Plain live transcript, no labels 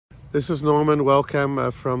This is Norman.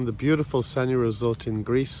 Welcome from the beautiful sunny resort in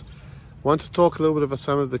Greece. Want to talk a little bit about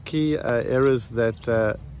some of the key errors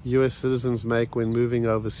that US citizens make when moving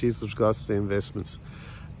overseas with regards to their investments.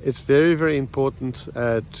 It's very, very important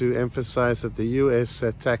to emphasize that the US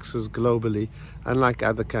taxes globally, unlike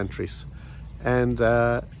other countries. And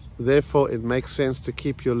therefore, it makes sense to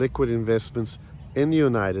keep your liquid investments in the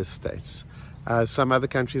United States. Some other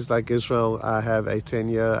countries like Israel have a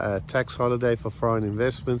 10-year tax holiday for foreign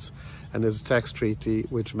investments, and there's a tax treaty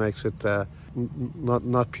which makes it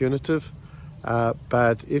not punitive.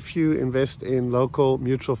 But if you invest in local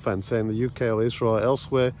mutual funds, say in the UK or Israel or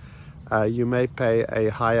elsewhere, you may pay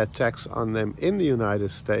a higher tax on them in the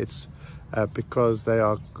United States because they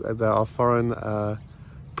are foreign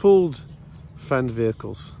pooled fund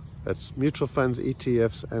vehicles. That's mutual funds,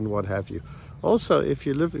 ETFs, and what have you. Also, if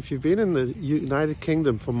you've been in the United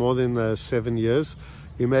Kingdom for more than 7 years,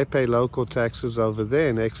 you may pay local taxes over there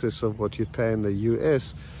in excess of what you pay in the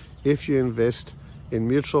US if you invest in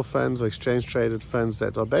mutual funds or exchange-traded funds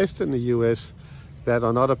that are based in the US that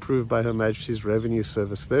are not approved by Her Majesty's Revenue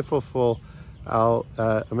Service. Therefore, for our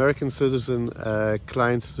American citizen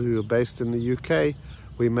clients who are based in the UK,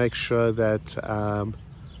 we make sure that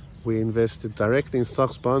we invested directly in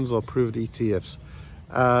stocks, bonds, or approved ETFs.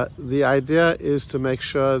 The idea is to make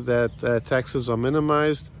sure that taxes are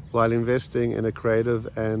minimized while investing in a creative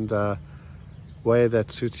and way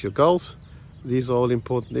that suits your goals. These are all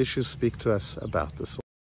important issues. Speak to us about this.